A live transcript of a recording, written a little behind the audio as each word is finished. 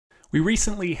We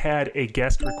recently had a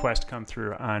guest request come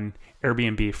through on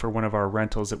Airbnb for one of our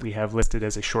rentals that we have listed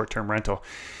as a short-term rental.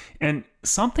 And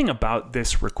something about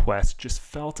this request just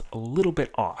felt a little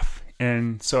bit off.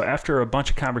 And so after a bunch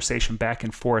of conversation back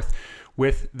and forth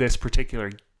with this particular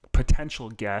potential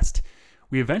guest,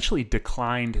 we eventually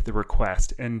declined the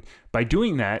request. And by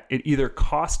doing that, it either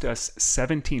cost us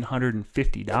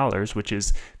 $1,750, which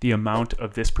is the amount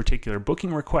of this particular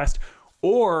booking request,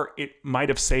 or it might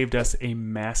have saved us a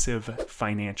massive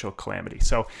financial calamity.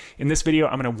 So in this video,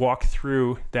 I'm going to walk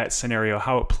through that scenario,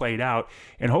 how it played out,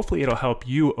 and hopefully it'll help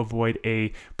you avoid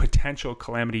a potential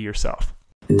calamity yourself.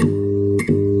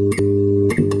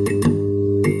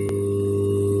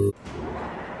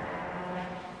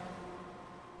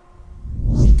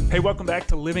 Hey, welcome back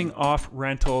to Living Off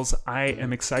Rentals. I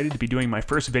am excited to be doing my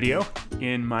first video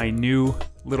in my new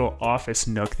little office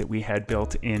nook that we had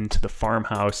built into the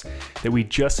farmhouse that we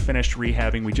just finished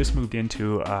rehabbing. We just moved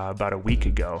into about a week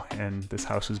ago, and this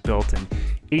house was built in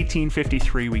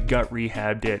 1853. We gut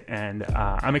rehabbed it, and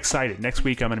I'm excited. Next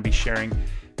week, I'm going to be sharing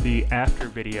the after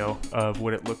video of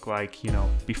what it looked like,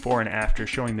 before and after,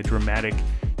 showing the dramatic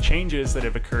changes that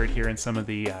have occurred here and some of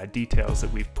the details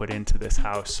that we've put into this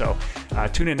house. So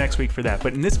tune in next week for that.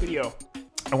 But in this video,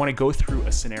 I want to go through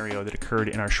a scenario that occurred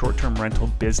in our short-term rental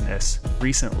business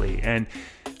recently. And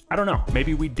I don't know,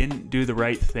 maybe we didn't do the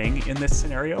right thing in this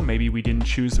scenario. Maybe we didn't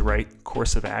choose the right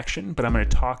course of action, but I'm going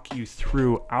to talk you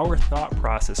through our thought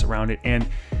process around it and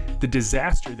the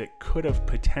disaster that could have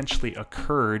potentially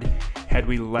occurred had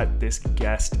we let this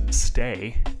guest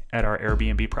stay at our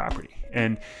Airbnb property.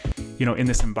 And, in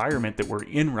this environment that we're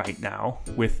in right now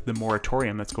with the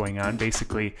moratorium that's going on,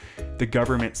 basically the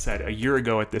government said a year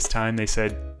ago at this time, they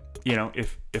said,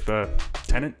 if a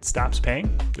tenant stops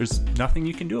paying, there's nothing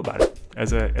you can do about it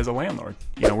as a landlord.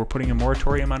 We're putting a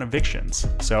moratorium on evictions.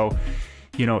 So,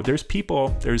 there's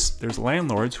people, there's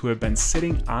landlords who have been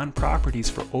sitting on properties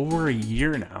for over a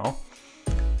year now,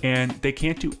 and they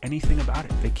can't do anything about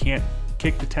it. They can't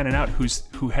kick the tenant out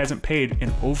who hasn't paid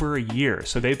in over a year.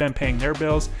 So they've been paying their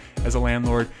bills as a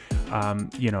landlord,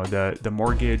 the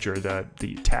mortgage or the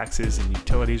taxes and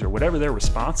utilities or whatever they're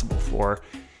responsible for,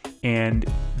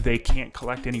 and they can't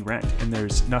collect any rent, and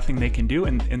there's nothing they can do,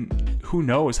 and who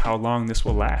knows how long this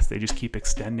will last. They just keep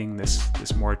extending this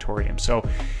moratorium. So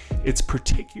it's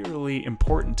particularly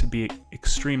important to be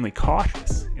extremely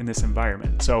cautious in this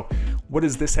environment. So what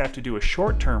does this have to do with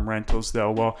short-term rentals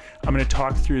though? Well, I'm going to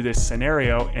talk through this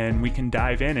scenario and we can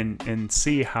dive in and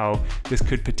see how this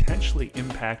could potentially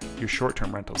impact your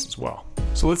short-term rentals as well.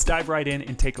 So let's dive right in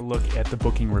and take a look at the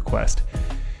booking request.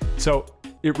 So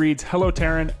it reads, "Hello,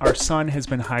 Taryn. Our son has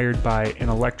been hired by an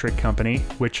electric company,"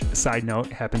 which, side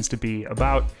note, happens to be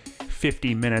about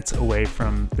 50 minutes away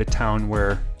from the town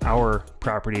where our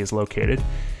property is located.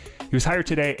 He was hired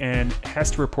today and has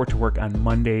to report to work on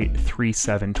Monday,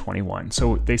 3/7/21.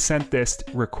 So they sent this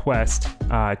request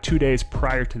 2 days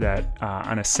prior to that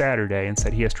on a Saturday and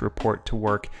said he has to report to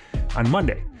work on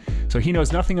Monday. So he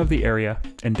knows nothing of the area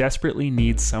and desperately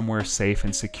needs somewhere safe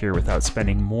and secure without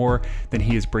spending more than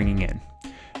he is bringing in.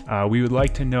 We would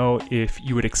like to know if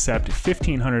you would accept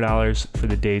 $1,500 for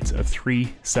the dates of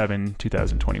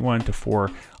 3/7/2021 to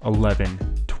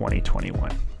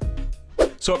 4/11/2021.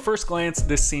 So at first glance,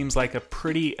 this seems like a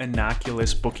pretty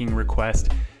innocuous booking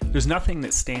request. There's nothing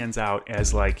that stands out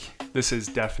as like, this is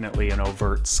definitely an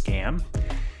overt scam,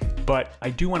 but I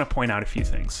do want to point out a few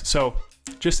things. So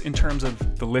just in terms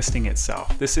of the listing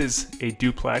itself, this is a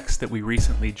duplex that we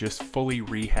recently just fully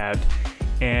rehabbed,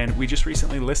 and we just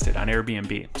recently listed on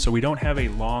Airbnb. So we don't have a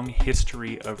long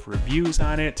history of reviews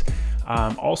on it.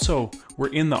 Also, we're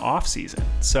in the off season,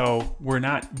 so we're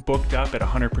not booked up at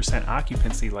 100%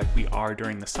 occupancy like we are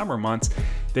during the summer months.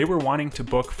 They were wanting to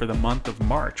book for the month of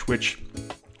March, which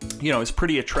is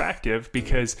pretty attractive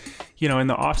because, in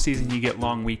the off season, you get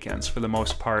long weekends for the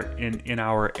most part in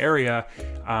our area.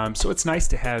 So it's nice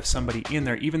to have somebody in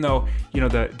there, even though,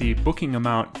 the booking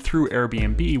amount through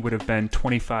Airbnb would have been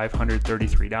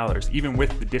 $2,533, even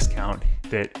with the discount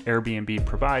that Airbnb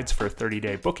provides for a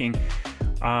 30-day booking.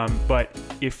 But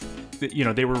if,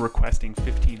 they were requesting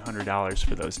 $1,500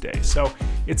 for those days. So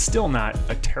it's still not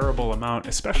a terrible amount,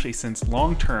 especially since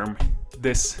long-term,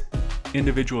 this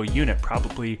individual unit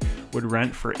probably would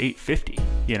rent for $850,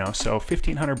 so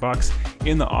 $1,500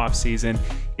 in the off season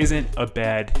isn't a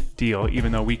bad deal,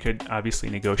 even though we could obviously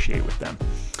negotiate with them.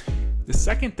 The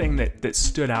second thing that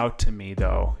stood out to me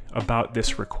though about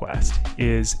this request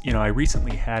is, I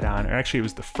recently had on, or actually it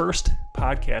was the first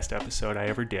podcast episode I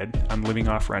ever did on Living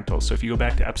Off Rentals. So if you go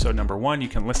back to episode number 1, you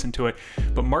can listen to it.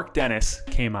 But Mark Dennis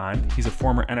came on. He's a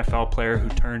former NFL player who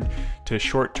turned to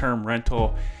short-term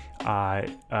rental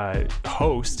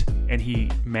host, and he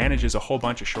manages a whole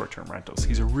bunch of short-term rentals.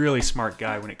 He's a really smart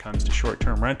guy when it comes to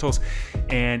short-term rentals,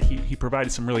 and he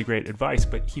provided some really great advice.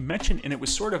 But he mentioned, and it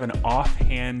was sort of an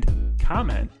offhand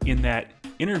comment in that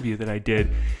interview that I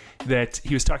did, that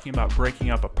he was talking about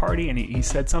breaking up a party, and he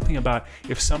said something about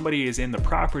if somebody is in the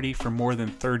property for more than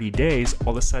 30 days,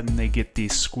 all of a sudden they get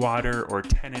these squatter or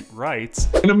tenant rights.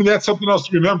 And I mean, that's something else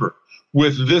to remember.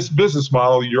 With this business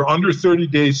model, you're under 30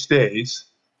 days stays,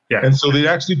 and so they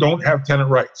actually don't have tenant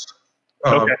rights.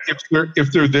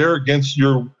 If they're there against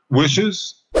your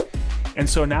wishes. And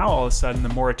so now all of a sudden the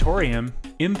moratorium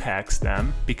impacts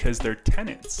them because they're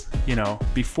tenants. You know,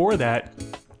 before that,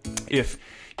 if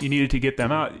you needed to get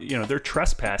them out, you know, they're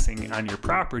trespassing on your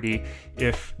property.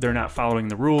 If they're not following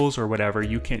the rules or whatever,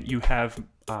 you have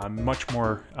much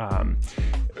more,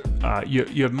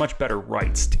 you have much better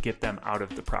rights to get them out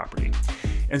of the property.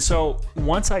 And so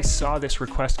once I saw this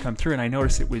request come through, and I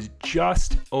noticed it was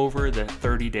just over the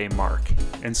 30-day mark.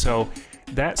 And so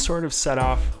that sort of set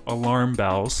off alarm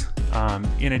bells.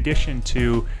 In addition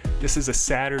to, this is a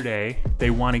Saturday, they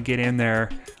want to get in there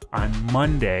on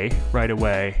Monday right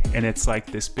away, and it's like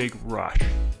this big rush.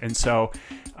 And so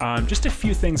just a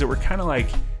few things that were kind of like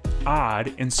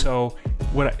odd. And so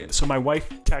so my wife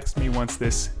texted me once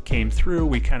this came through.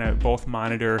 We kind of both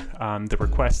monitor the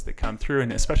requests that come through,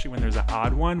 and especially when there's an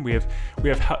odd one, we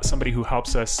have somebody who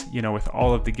helps us, you know, with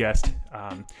all of the guest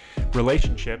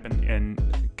relationship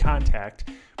and contact.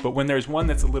 But when there's one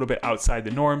that's a little bit outside the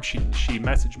norm, she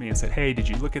messaged me and said, "Hey, did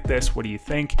you look at this? What do you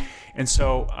think?" And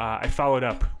so I followed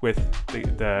up with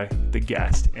the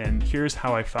guest, and here's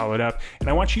how I followed up. And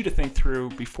I want you to think through,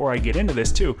 before I get into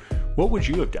this too, what would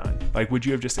you have done? Like, would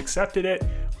you have just accepted it,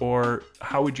 or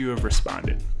how would you have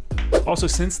responded? Also,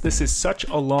 since this is such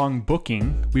a long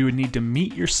booking, we would need to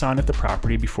meet your son at the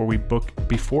property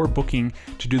before booking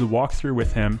to do the walkthrough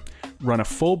with him, run a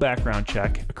full background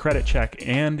check, a credit check,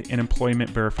 and an employment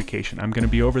verification. I'm going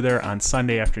to be over there on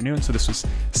Sunday afternoon. So this was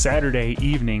Saturday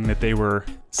evening that they were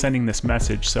sending this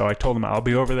message. So I told them I'll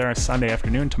be over there on Sunday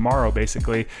afternoon, tomorrow,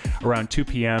 basically around 2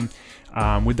 p.m.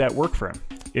 Would that work for him?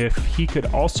 If he could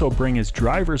also bring his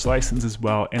driver's license as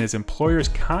well and his employer's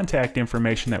contact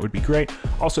information, that would be great.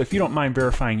 Also, if you don't mind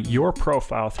verifying your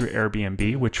profile through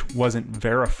Airbnb, which wasn't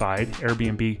verified.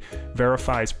 Airbnb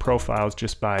verifies profiles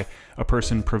just by a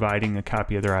person providing a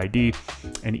copy of their ID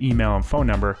and email and phone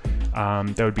number.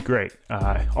 That would be great.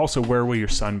 Also, where will your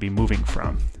son be moving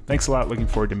from? Thanks a lot. Looking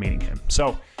forward to meeting him.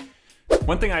 So,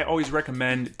 one thing I always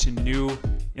recommend to new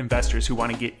investors who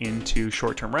want to get into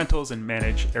short-term rentals and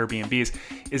manage Airbnbs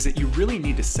is that you really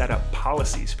need to set up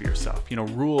policies for yourself, you know,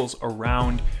 rules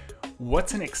around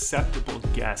what's an acceptable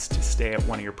guest to stay at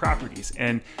one of your properties.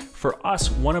 And for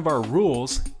us, one of our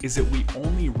rules is that we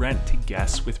only rent to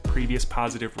guests with previous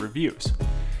positive reviews.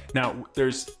 Now,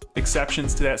 there's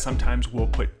exceptions to that. Sometimes we'll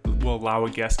allow a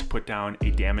guest to put down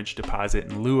a damage deposit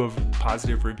in lieu of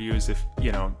positive reviews if,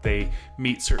 you know, they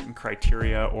meet certain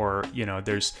criteria, or, you know,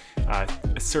 there's a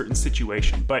certain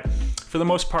situation. But for the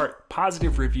most part,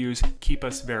 positive reviews keep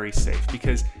us very safe,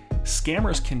 because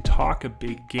scammers can talk a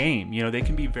big game. You know, they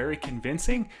can be very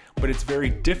convincing, but it's very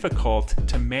difficult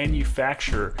to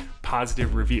manufacture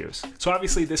positive reviews. So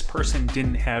obviously this person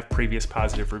didn't have previous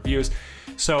positive reviews.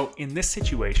 So in this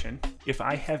situation, if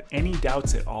I have any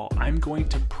doubts at all, I'm going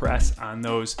to press on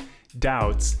those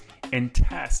doubts and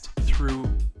test through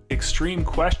extreme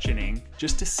questioning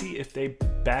just to see if they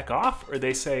back off or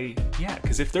they say, yeah,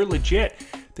 because if they're legit,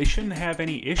 they shouldn't have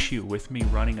any issue with me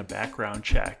running a background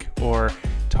check or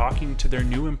talking to their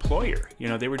new employer. You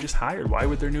know, they were just hired. Why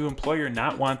would their new employer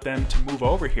not want them to move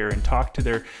over here and talk to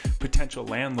their potential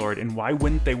landlord? And why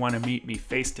wouldn't they want to meet me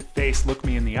face to face, look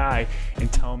me in the eye,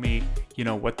 and tell me, you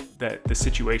know, what the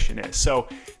situation is? So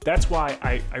that's why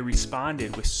I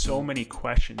responded with so many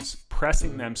questions,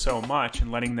 pressing them so much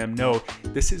and letting them know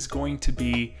this is going to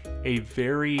be a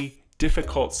very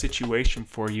difficult situation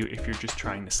for you if you're just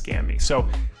trying to scam me. So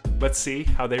let's see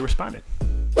how they responded.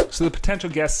 So the potential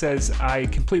guest says, I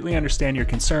completely understand your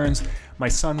concerns. My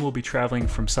son will be traveling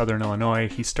from Southern Illinois.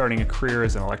 He's starting a career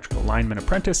as an electrical lineman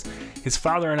apprentice. His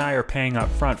father and I are paying up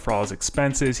front for all his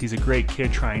expenses. He's a great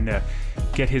kid trying to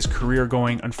get his career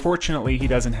going. Unfortunately, he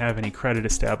doesn't have any credit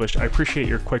established. I appreciate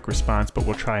your quick response, but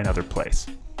we'll try another place.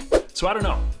 So I don't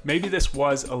know, maybe this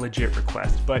was a legit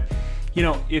request, but You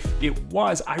know, if it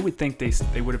was, I would think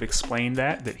they would have explained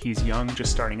that he's young,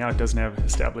 just starting out, doesn't have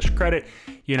established credit.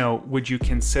 You know, would you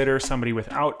consider somebody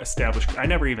without established? I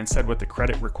never even said what the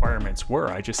credit requirements were.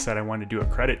 I just said I wanted to do a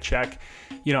credit check.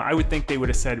 You know, I would think they would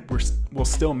have said, we'll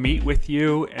still meet with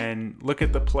you and look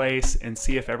at the place and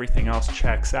see if everything else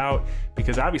checks out,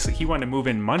 because obviously he wanted to move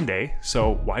in Monday,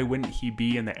 so why wouldn't he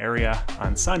be in the area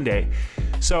on Sunday?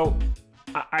 So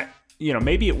you know,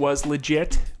 maybe it was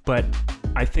legit, but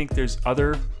I think there's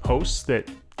other hosts that,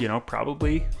 you know,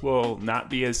 probably will not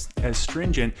be as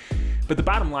stringent. But the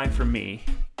bottom line for me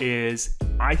is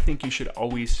I think you should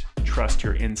always trust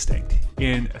your instinct,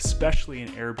 especially in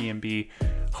Airbnb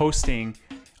hosting.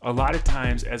 A lot of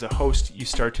times as a host, you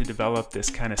start to develop this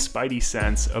kind of spidey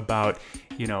sense about,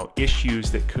 you know,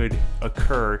 issues that could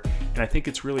occur. And I think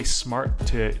it's really smart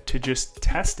to just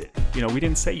test it. You know, we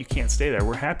didn't say you can't stay there.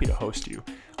 We're happy to host you.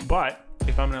 But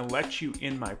if I'm going to let you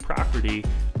in my property,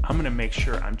 I'm going to make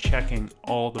sure I'm checking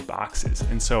all the boxes.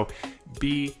 And so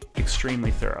be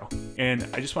extremely thorough. And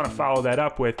I just want to follow that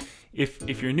up with,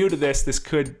 if you're new to this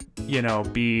could, you know,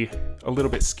 be a little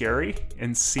bit scary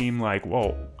and seem like,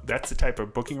 whoa, that's the type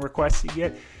of booking requests you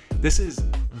get. This is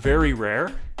very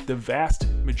rare. The vast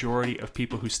majority of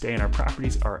people who stay in our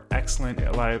properties are excellent.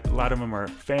 A lot of them are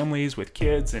families with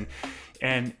kids,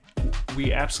 and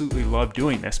we absolutely love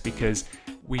doing this because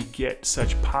we get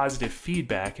such positive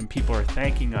feedback and people are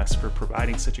thanking us for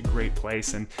providing such a great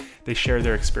place, and they share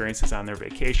their experiences on their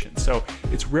vacation. So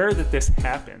it's rare that this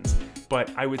happens, but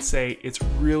I would say it's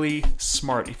really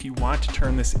smart. If you want to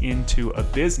turn this into a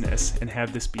business and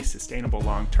have this be sustainable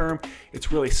long term,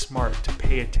 it's really smart to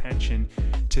pay attention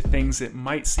to things that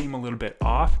might seem a little bit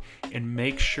off and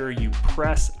make sure you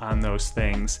press on those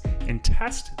things and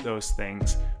test those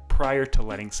things prior to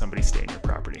letting somebody stay in your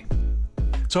property.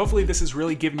 So hopefully this has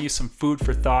really given you some food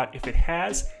for thought. If it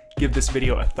has, give this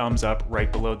video a thumbs up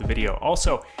right below the video.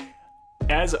 Also,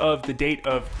 as of the date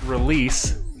of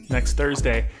release, next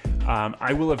Thursday,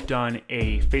 I will have done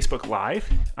a Facebook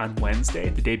Live on Wednesday,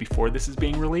 the day before this is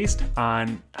being released,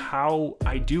 on how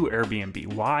I do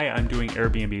Airbnb, why I'm doing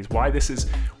Airbnbs, why this is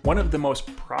one of the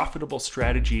most profitable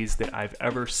strategies that I've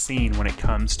ever seen when it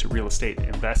comes to real estate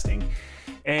investing.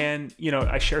 And, you know,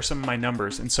 I share some of my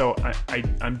numbers. And so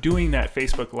I'm doing that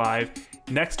Facebook Live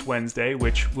next Wednesday,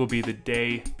 which will be the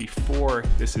day before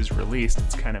this is released.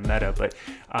 It's kind of meta, but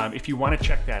if you want to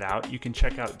check that out, you can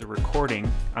check out the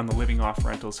recording on the Living Off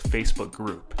Rentals Facebook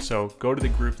group. So go to the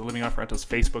group, the Living Off Rentals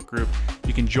Facebook group.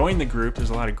 You can join the group. There's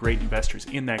a lot of great investors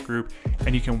in that group,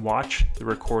 and you can watch the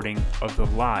recording of the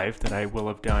live that I will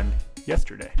have done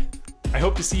yesterday. I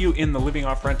hope to see you in the Living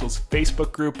Off Rentals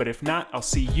Facebook group, but if not, I'll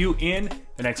see you in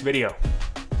the next video.